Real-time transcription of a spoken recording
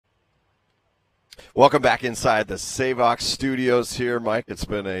Welcome back inside the Savox studios here, Mike. It's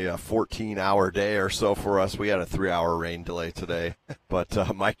been a 14-hour day or so for us. We had a 3-hour rain delay today.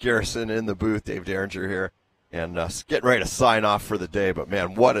 But Mike Garrison in the booth, Dave Derringer here, and getting ready to sign off for the day. But,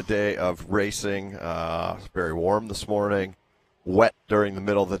 man, what a day of racing. It's very warm this morning, wet during the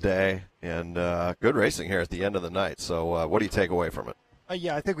middle of the day, and good racing here at the end of the night. So what do you take away from it?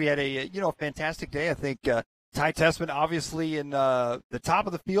 Yeah, I think we had a fantastic day. I think Ty Tessman obviously in the top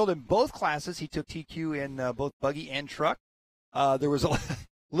of the field in both classes. He took TQ in both buggy and truck. There was a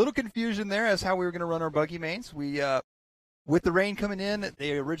little confusion there as how we were going to run our buggy mains. We, with the rain coming in,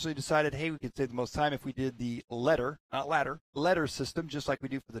 they originally decided, hey, we could save the most time if we did the letter system, just like we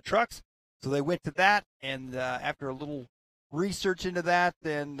do for the trucks. So they went to that, and after a little research into that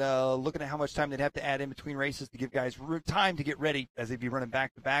and looking at how much time they'd have to add in between races to give guys time to get ready as they'd be running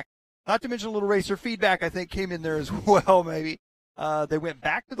back to back. Not to mention a little racer feedback, I think, came in there as well, maybe. They went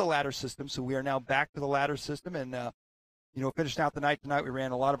back to the ladder system, so we are now back to the ladder system. And, finished out the night tonight. We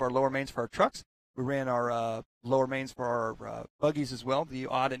ran a lot of our lower mains for our trucks. We ran our lower mains for our buggies as well, the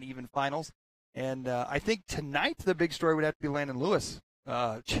odd and even finals. And I think tonight the big story would have to be Landon Lewis,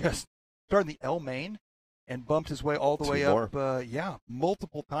 just starting the L main and bumped his way all the way up,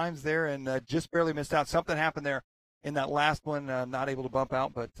 multiple times there, and just barely missed out. Something happened there in that last one, not able to bump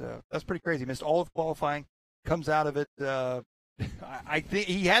out, but that's pretty crazy. Missed all of qualifying, comes out of it. I think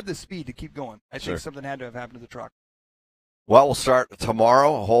he had the speed to keep going. I think something had to have happened to the truck. Well, we'll start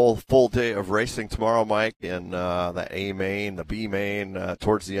tomorrow, a whole full day of racing tomorrow, Mike, in the A main, the B main,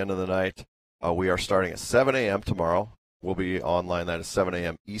 towards the end of the night. We are starting at 7 a.m. tomorrow. We'll be online that is 7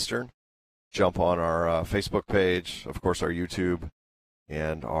 a.m. Eastern. Jump on our Facebook page, of course, our YouTube,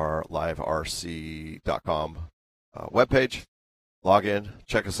 and our LiveRC.com webpage. Log in,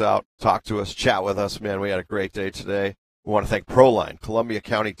 check us out, talk to us, chat with us. Man, we had a great day today. We want to thank Proline, Columbia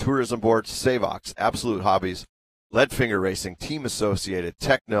County Tourism Board, Savox, Absolute Hobbies, Leadfinger Racing, Team Associated,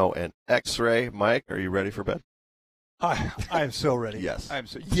 Techno, and X-Ray. Mike, are you ready for bed? I am so ready. Yes.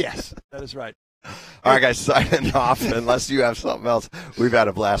 Yes, that is right. All right, guys, signing off. Unless you have something else, we've had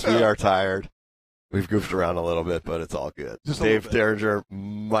a blast. We are tired. We've goofed around a little bit, but it's all good. Dave Derringer,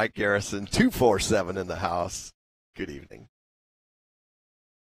 Mike Garrison, 247 in the house. Good evening.